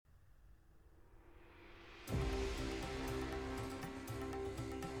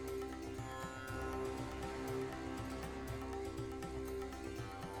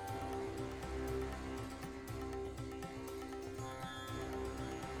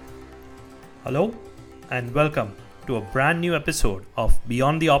Hello, and welcome to a brand new episode of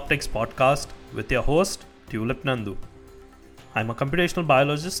Beyond the Optics podcast with your host, Tulip Nandu. I'm a computational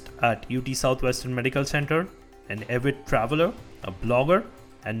biologist at UT Southwestern Medical Center, an avid traveler, a blogger,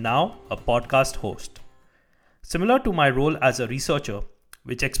 and now a podcast host. Similar to my role as a researcher,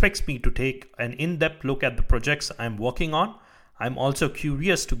 which expects me to take an in-depth look at the projects I'm working on, I'm also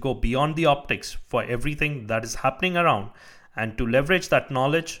curious to go beyond the optics for everything that is happening around and to leverage that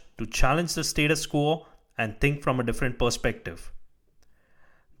knowledge to challenge the status quo and think from a different perspective.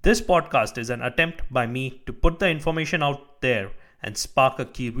 This podcast is an attempt by me to put the information out there and spark a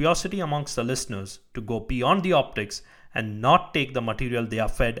curiosity amongst the listeners to go beyond the optics and not take the material they are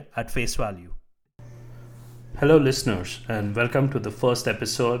fed at face value. Hello listeners, and welcome to the first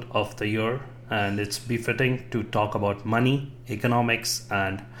episode of the year, and it's befitting to talk about money, economics,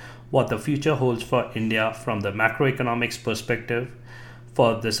 and what the future holds for India from the macroeconomics perspective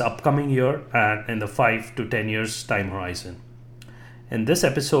for this upcoming year and in the 5 to 10 years time horizon. In this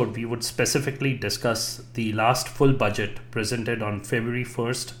episode, we would specifically discuss the last full budget presented on February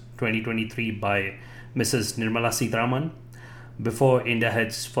 1st, 2023 by Mrs. Nirmala Sitaraman before India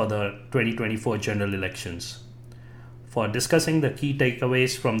heads for the 2024 general elections. For discussing the key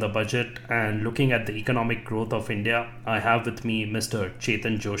takeaways from the budget and looking at the economic growth of India, I have with me Mr.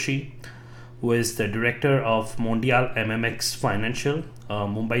 Chetan Joshi, who is the director of MONDIAL MMX Financial, a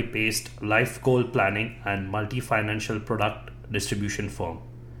Mumbai-based life goal planning and multi-financial product distribution firm.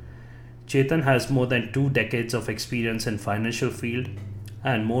 Chetan has more than 2 decades of experience in financial field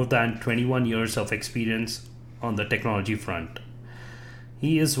and more than 21 years of experience on the technology front.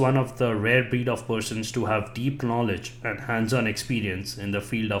 He is one of the rare breed of persons to have deep knowledge and hands-on experience in the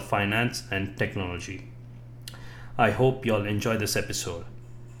field of finance and technology. I hope you'll enjoy this episode.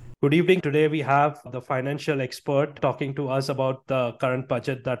 Good evening. Today we have the financial expert talking to us about the current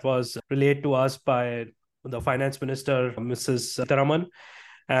budget that was relayed to us by the finance minister, Mrs. Sitaraman.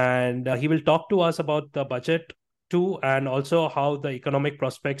 And he will talk to us about the budget too, and also how the economic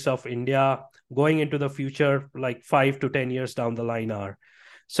prospects of India going into the future, like 5 to 10 years down the line are.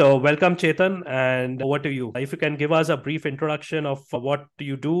 So welcome, Chetan, and over to you. If you can give us a brief introduction of what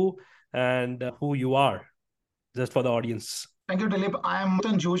you do and who you are, just for the audience. Thank you, Dilip. I am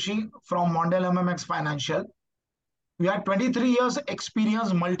Chetan Joshi from MONDIAL MMX Financial. We have 23 years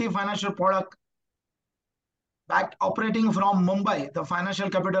experience multi-financial product back operating from Mumbai, the financial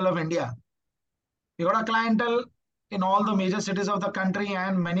capital of India. We got a clientele in all the major cities of the country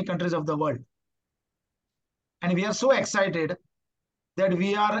and many countries of the world. And we are so excited that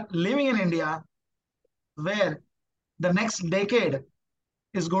we are living in India where the next decade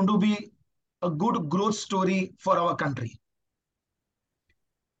is going to be a good growth story for our country.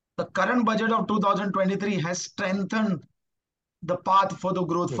 The current budget of 2023 has strengthened the path for the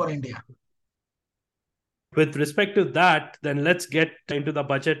growth for India. With respect to that, then let's get into the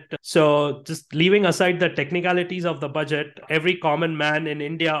budget. So just leaving aside the technicalities of the budget, every common man in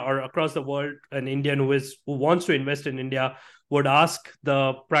India or across the world, an Indian who wants to invest in India, would ask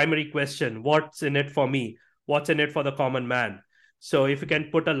the primary question, what's in it for me? What's in it for the common man? So if you can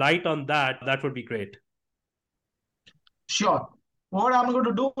put a light on that, that would be great. Sure. What I'm going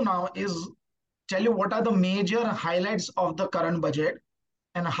to do now is tell you what are the major highlights of the current budget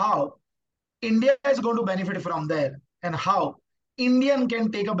and how India is going to benefit from there and how Indian can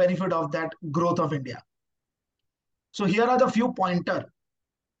take a benefit of that growth of India. So here are the few pointers.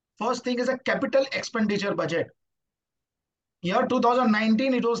 First thing is a capital expenditure budget. Year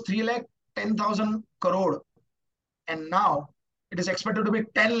 2019, it was 3 lakh 10,000 crore. And now it is expected to be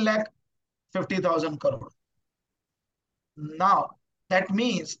 10 lakh 50,000 crore. Now that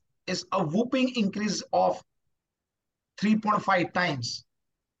means is a whooping increase of 3.5 times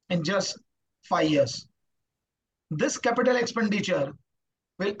in just 5 years. This capital expenditure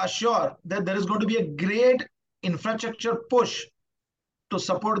will assure that there is going to be a great infrastructure push to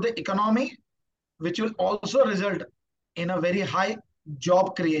support the economy, which will also result in a very high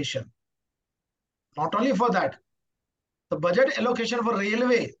job creation. Not only for that, the budget allocation for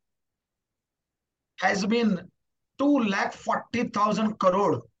railway has been 2,40,000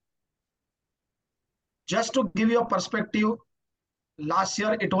 crore. Just to give you a perspective, last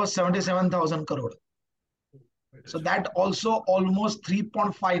year it was 77,000 crore. So that also almost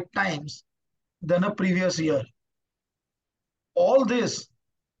 3.5 times than a previous year. All this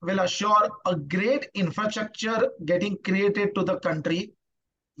will assure a great infrastructure getting created to the country,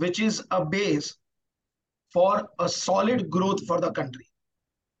 which is a base for a solid growth for the country.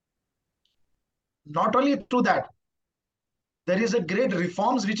 Not only to that, there is a great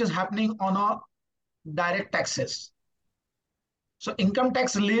reforms which is happening on our direct taxes. So income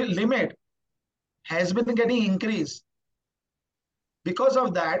tax limit has been getting increased. Because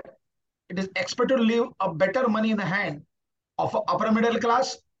of that, it is expected to leave a better money in the hand of upper middle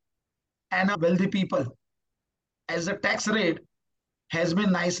class and a wealthy people, as the tax rate has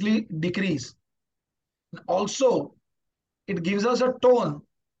been nicely decreased. Also, it gives us a tone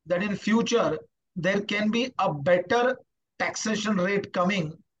that in future there can be a better taxation rate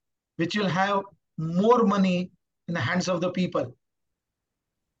coming, which will have more money in the hands of the people.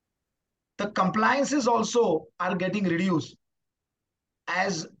 The compliances also are getting reduced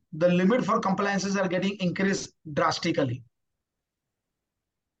as the limit for compliances are getting increased drastically.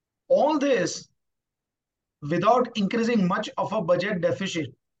 All this without increasing much of a budget deficit,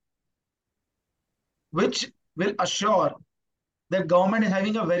 which will assure that government is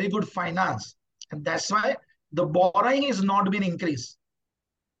having a very good finance. And that's why the borrowing is not being increased.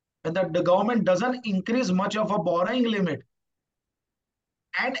 When the government doesn't increase much of a borrowing limit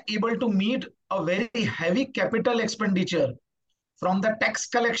and able to meet a very heavy capital expenditure from the tax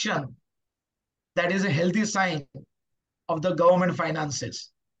collection, that is a healthy sign of the government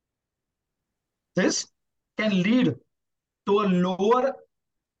finances. This can lead to a lower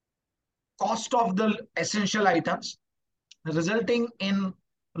cost of the essential items, resulting in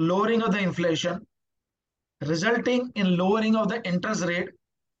lowering of the inflation, resulting in lowering of the interest rate,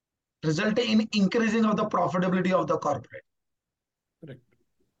 resulting in increasing of the profitability of the corporate. Correct.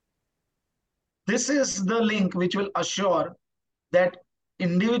 This is the link which will assure that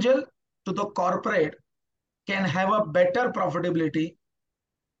individual to the corporate can have a better profitability,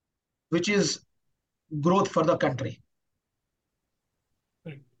 which is growth for the country.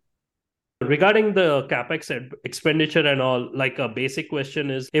 Regarding the capex expenditure and all, like a basic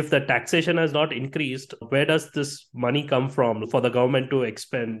question is, if the taxation has not increased, where does this money come from for the government to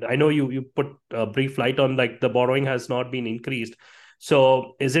expend? I know you put a brief light on like the borrowing has not been increased.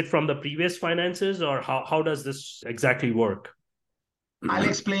 So is it from the previous finances, or how does this exactly work? I'll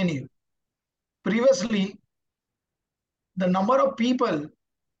explain you. Previously, the number of people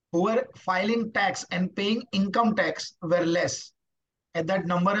who were filing tax and paying income tax were less, and that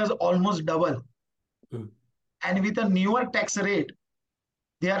number is almost double. And with a newer tax rate,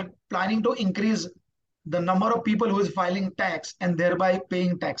 they are planning to increase the number of people who is filing tax and thereby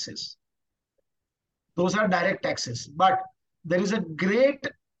paying taxes. Those are direct taxes. But there is a great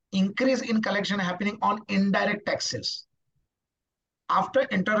increase in collection happening on indirect taxes. After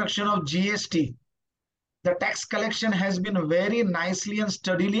introduction of GST, the tax collection has been very nicely and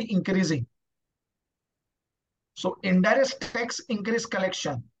steadily increasing. So indirect tax increase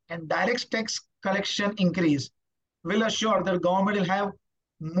collection and direct tax collection increase will assure that government will have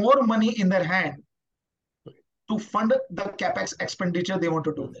more money in their hand to fund the capex expenditure they want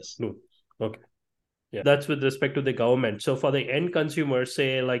to do this. Okay. Yeah, that's with respect to the government. So for the end consumer,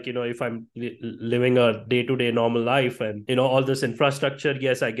 say like, if I'm living a day-to-day normal life and, all this infrastructure,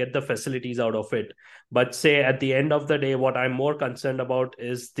 yes, I get the facilities out of it. But say at the end of the day, what I'm more concerned about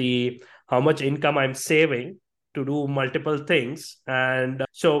is how much income I'm saving to do multiple things. And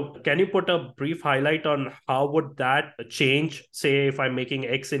so can you put a brief highlight on how would that change, say if I'm making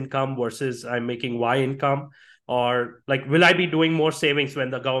X income versus I'm making Y income? Or like, will I be doing more savings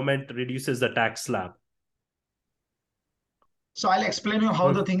when the government reduces the tax slab? So I'll explain you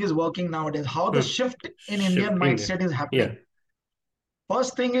how the thing is working nowadays, how the shift in Indian mindset is happening. Yeah.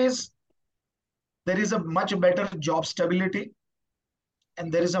 First thing is, there is a much better job stability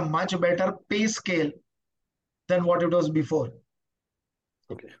and there is a much better pay scale than what it was before.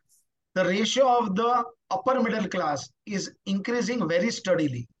 Okay. The ratio of the upper middle class is increasing very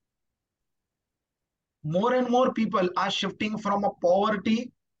steadily. More and more people are shifting from a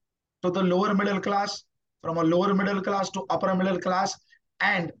poverty to the lower middle class, from a lower middle class to upper middle class,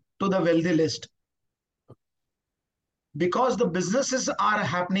 and to the wealthy list. Because the businesses are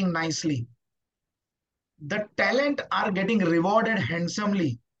happening nicely, the talent are getting rewarded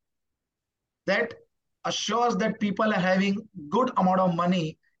handsomely. That assures that people are having good amount of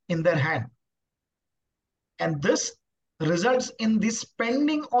money in their hand. And this results in the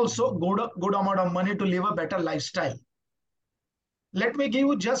spending also good amount of money to live a better lifestyle. Let me give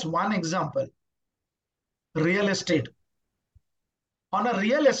you just one example. Real estate. On a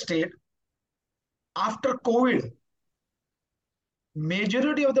real estate, after COVID,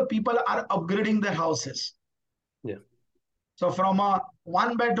 majority of the people are upgrading their houses. Yeah. So from a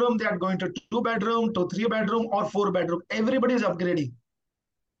 1 bedroom, they are going to 2 bedroom, to 3 bedroom or 4 bedroom. Everybody is upgrading.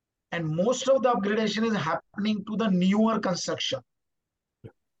 And most of the upgradation is happening to the newer construction.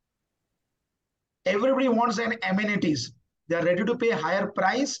 Everybody wants an amenities. They are ready to pay higher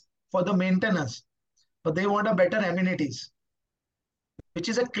price for the maintenance, but they want a better amenities. which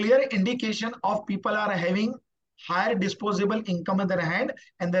is a clear indication of people are having higher disposable income in their hand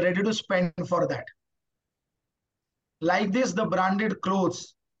and they're ready to spend for that. Like this, the branded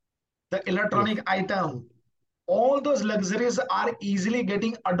clothes, the Yeah. electronic item, all those luxuries are easily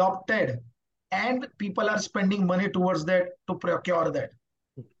getting adopted and people are spending money towards that to procure that.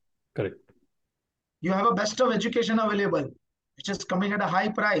 Correct. You have a best of education available, which is coming at a high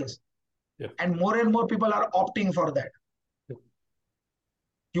price, Yeah. and more people are opting for that. Yeah.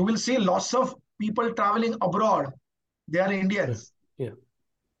 You will see lots of people traveling abroad. They are Yeah. Indians. Yeah.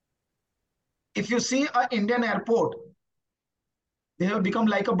 If you see an Indian airport, they have become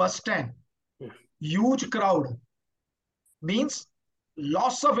like a bus stand. Yeah. Huge crowd means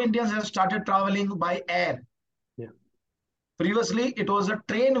lots of Indians have started traveling by air. Yeah. Previously, it was a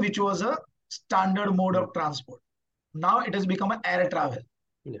train which was a standard mode Mm. of transport. Now it has become an air travel.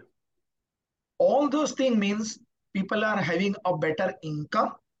 Yeah. All those things means people are having a better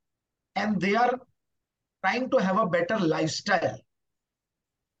income and they are trying to have a better lifestyle.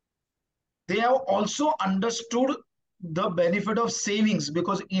 They have also understood the benefit of savings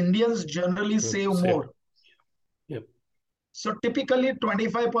because Indians generally Mm. save Same. more. Yeah. So typically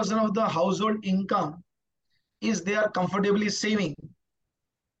 25% of the household income is they are comfortably saving.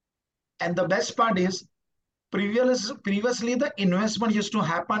 And the best part is previously the investment used to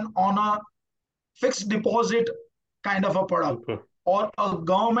happen on a fixed deposit kind of a product Mm. or a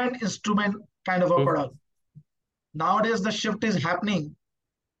government instrument kind of a Mm. product. Nowadays, the shift is happening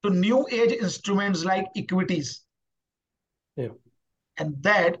to new age instruments like equities. Yeah. And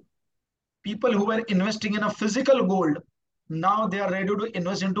that people who were investing in a physical gold, now they are ready to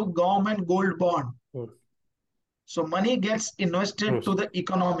invest into government gold bond. Mm. So money gets invested to Mm. the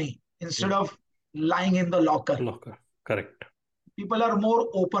economy instead Yeah. of lying in the locker. Locker. Correct. People are more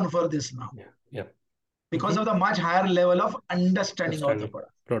open for this now Yeah. Yeah. because Mm-hmm. of the much higher level of understanding of the Understanding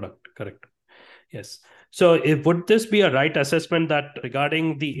product. product. Correct. Yes. So, would this be a right assessment that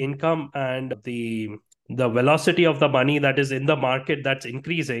regarding the income and the velocity of the money that is in the market that's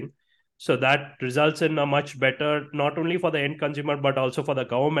increasing, so that results in a much better not only for the end consumer but also for the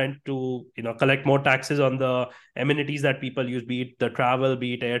government to collect more taxes on the amenities that people use, be it the travel,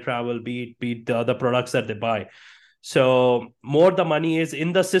 be it air travel, be it the other products that they buy. So more the money is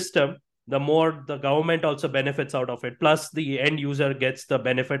in the system, the more the government also benefits out of it. Plus, the end user gets the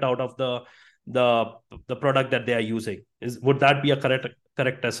benefit out of the the product that they are using. Would that be a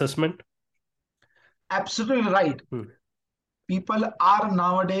correct assessment? Absolutely right. Hmm. People are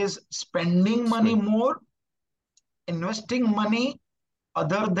nowadays spending money Spend. more, investing money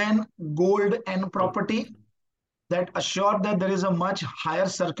other than gold and Hmm. property that assure that there is a much higher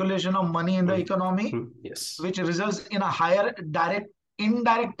circulation of money in the Hmm. economy, Hmm. Yes. which results in a higher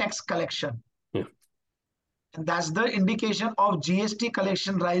indirect tax collection. Yeah. And that's the indication of GST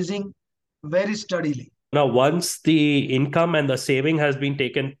collection rising very steadily. Now, once the income and the saving has been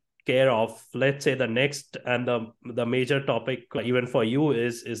taken care of, let's say the next and the major topic even for you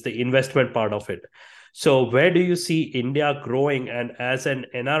is the investment part of it. So where do you see India growing, and as an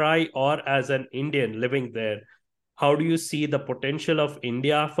NRI or as an Indian living there, how do you see the potential of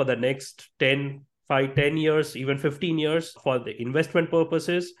India for the next 10 years, even 15 years, for the investment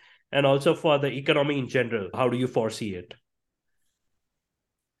purposes and also for the economy in general? How do you foresee it?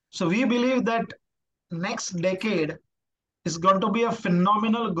 So we believe that next decade is going to be a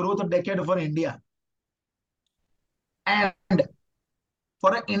phenomenal growth decade for India. And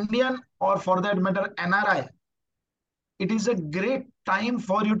for an Indian or for that matter NRI, it is a great time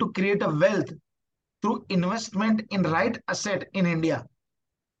for you to create a wealth through investment in right asset in India.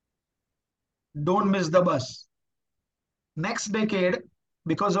 Don't miss the bus. Next decade,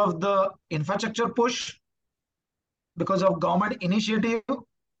 because of the infrastructure push, because of government initiative,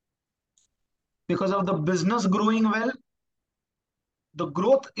 because of the business growing well, the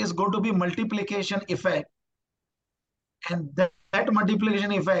growth is going to be multiplication effect. And that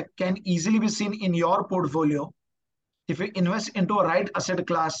multiplication effect can easily be seen in your portfolio. If you invest into a right asset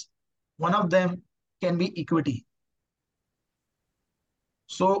class, one of them can be equity.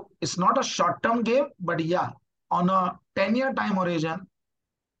 So it's not a short-term game, but yeah, on a 10-year time horizon,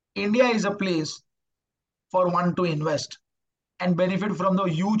 India is a place for one to invest and benefit from the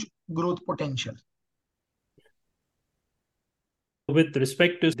huge growth potential. With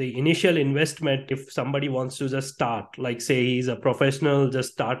respect to the initial investment, if somebody wants to just start, like say he's a professional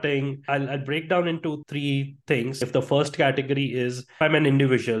just starting, I'll break down into three things. If the first category is I'm an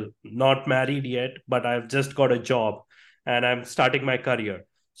individual, not married yet, but I've just got a job and I'm starting my career.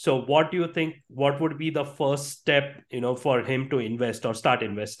 So what do you think, what would be the first step, for him to invest or start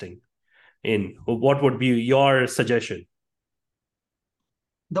investing in? What would be your suggestion?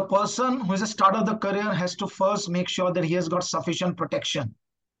 The person who is a start of the career has to first make sure that he has got sufficient protection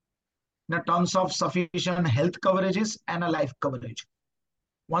in terms of sufficient health coverages and a life coverage.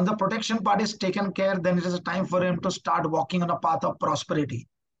 Once the protection part is taken care, then it is a time for him to start walking on a path of prosperity.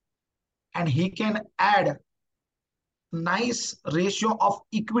 And he can add nice ratio of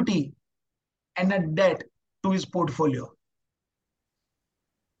equity and a debt to his portfolio.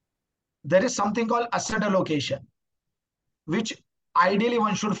 There is something called asset allocation, which ideally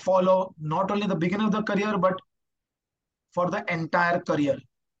one should follow not only the beginning of the career, but for the entire career.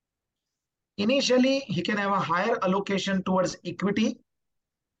 Initially, he can have a higher allocation towards equity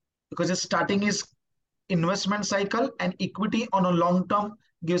because it's starting his investment cycle, and equity on a long term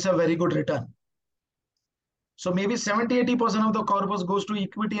gives a very good return. So maybe 70-80% of the corpus goes to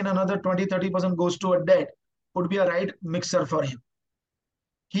equity and another 20-30% goes to a debt would be a right mixer for him.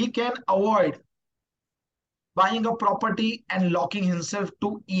 He can avoid buying a property and locking himself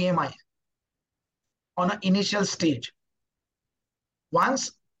to EMI on an initial stage.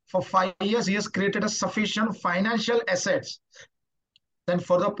 Once for 5 years he has created a sufficient financial assets, then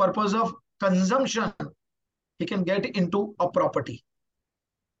for the purpose of consumption, he can get into a property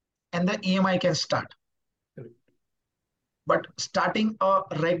and the EMI can start. But starting a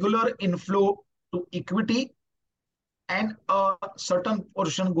regular inflow to equity and a certain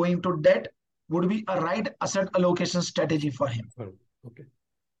portion going to debt would be a right asset allocation strategy for him. Okay.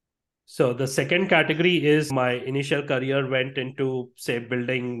 So the second category is my initial career went into, say,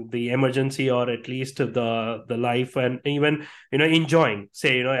 building the emergency or at least the life, and even, enjoying.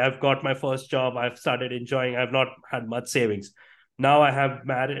 Say, I've got my first job, I've started enjoying, I've not had much savings. Now I'm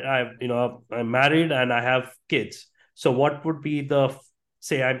married and I have kids. So what would be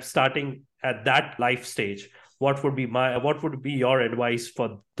say I'm starting at that life stage? What would be your advice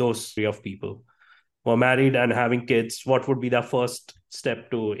for those three of people who are married and having kids? What would be the first step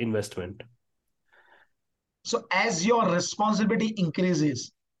to investment? So as your responsibility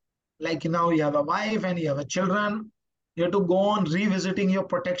increases, like now you have a wife and you have a children, you have to go on revisiting your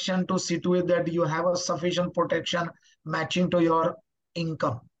protection to see to it that you have a sufficient protection matching to your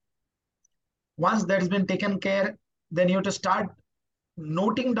income. Once that has been taken care, then you have to start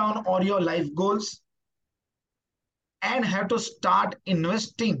noting down all your life goals and have to start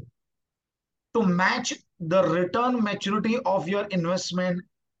investing to match the return maturity of your investment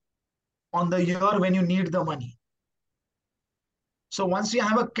on the year when you need the money. So once you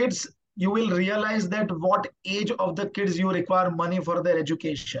have a kids, you will realize that what age of the kids you require money for their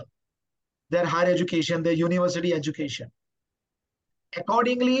education, their higher education, their university education.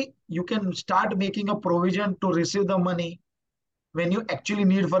 Accordingly, you can start making a provision to receive the money when you actually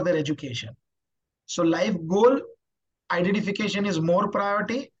need for their education. So life goal identification is more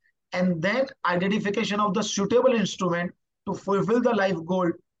priority, and then identification of the suitable instrument to fulfill the life goal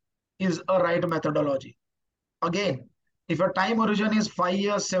is a right methodology. Again, if your time horizon is 5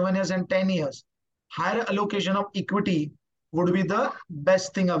 years, 7 years, and 10 years, higher allocation of equity would be the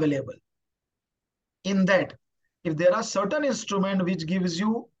best thing available. In that, if there are certain instrument which gives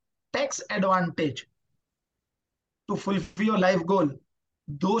you tax advantage to fulfill your life goal,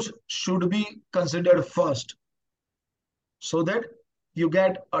 those should be considered first, so that you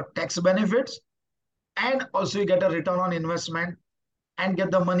get a tax benefits and also you get a return on investment and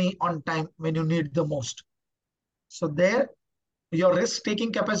get the money on time when you need the most. So there, your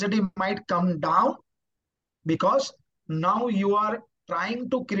risk-taking capacity might come down because now you are trying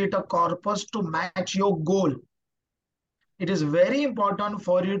to create a corpus to match your goal. It is very important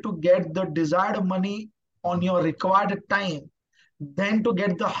for you to get the desired money on your required time than to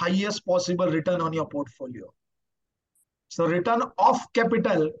get the highest possible return on your portfolio. So return of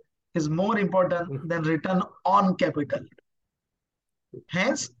capital is more important than return on capital.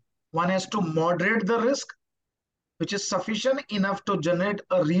 Hence, one has to moderate the risk, which is sufficient enough to generate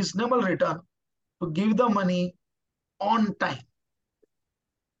a reasonable return to give the money on time.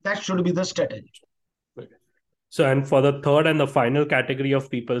 That should be the strategy. So, and for the third and the final category of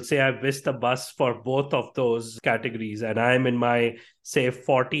people, say I've missed the bus for both of those categories and I'm in my, say,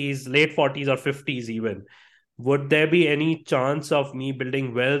 40s, late 40s or 50s even. Would there be any chance of me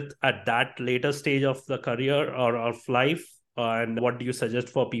building wealth at that later stage of the career or of life? And what do you suggest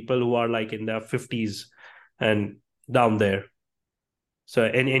for people who are like in their 50s and down there? So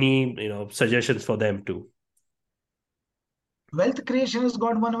any suggestions for them too? Wealth creation has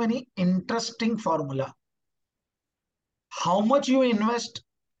got one very interesting formula. How much you invest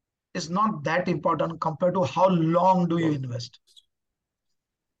is not that important compared to how long do you invest.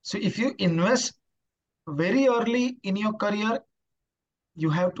 So if you invest very early in your career, you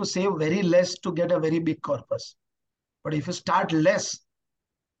have to save very less to get a very big corpus. But if you start less,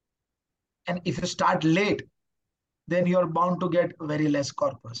 And if you start late, then you're bound to get very less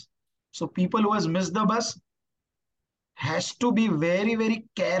corpus. So people who has missed the bus has to be very, very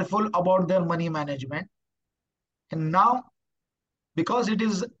careful about their money management. And now, because it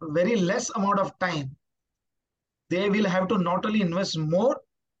is very less amount of time, they will have to not only invest more,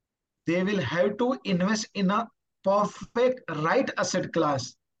 they will have to invest in a perfect right asset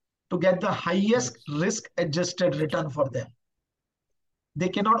class to get the highest risk adjusted return for them. They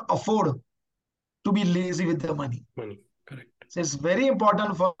cannot afford to be lazy with the money. Correct. So it's very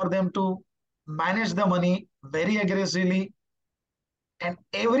important for them to manage the money very aggressively, and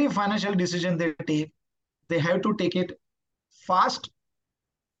every financial decision they take, they have to take it fast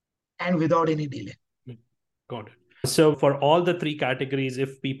and without any delay. Got it. So for all the three categories,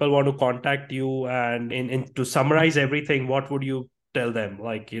 if people want to contact you and to summarize everything, what would you tell them?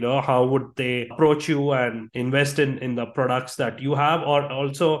 Like, how would they approach you and invest in the products that you have, or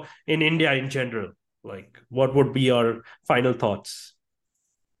also in India in general? Like, what would be your final thoughts?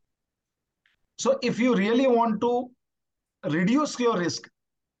 So if you really want to reduce your risk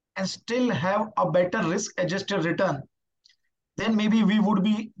and still have a better risk adjusted return, then maybe we would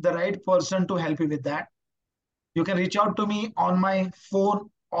be the right person to help you with that. You can reach out to me on my phone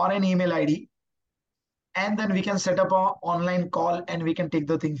or an email ID, and then we can set up an online call and we can take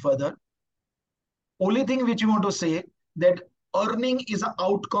the thing further. Only thing which you want to say, that earning is an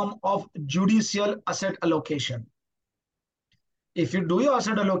outcome of judicial asset allocation. If you do your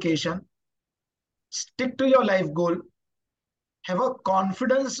asset allocation, stick to your life goal, have a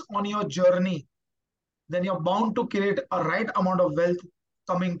confidence on your journey, then you're bound to create a right amount of wealth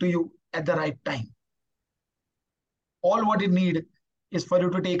coming to you at the right time. All what you need is for you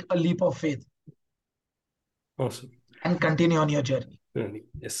to take a leap of faith. Awesome. And continue on your journey.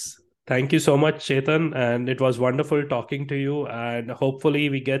 Yes. Thank you so much, Chetan. And it was wonderful talking to you. And hopefully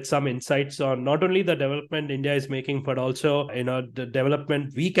we get some insights on not only the development India is making, but also, the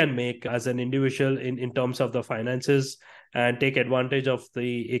development we can make as an individual in terms of the finances, and take advantage of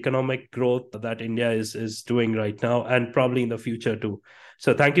the economic growth that India is doing right now and probably in the future too.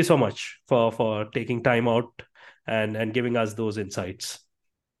 So thank you so much for taking time out and giving us those insights.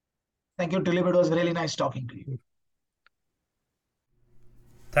 Thank you, Tulip. It was really nice talking to you.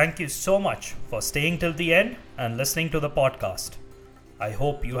 Thank you so much for staying till the end and listening to the podcast. I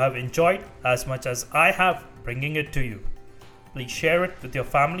hope you have enjoyed as much as I have bringing it to you. Please share it with your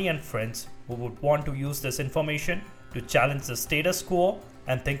family and friends who would want to use this information to challenge the status quo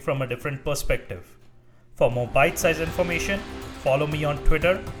and think from a different perspective. For more bite-sized information, follow me on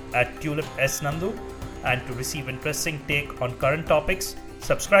Twitter @TulipSNandu, and to receive interesting take on current topics,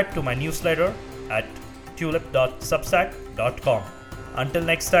 subscribe to my newsletter at tulip.substack.com. Until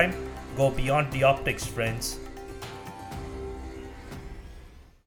next time, go beyond the optics, friends.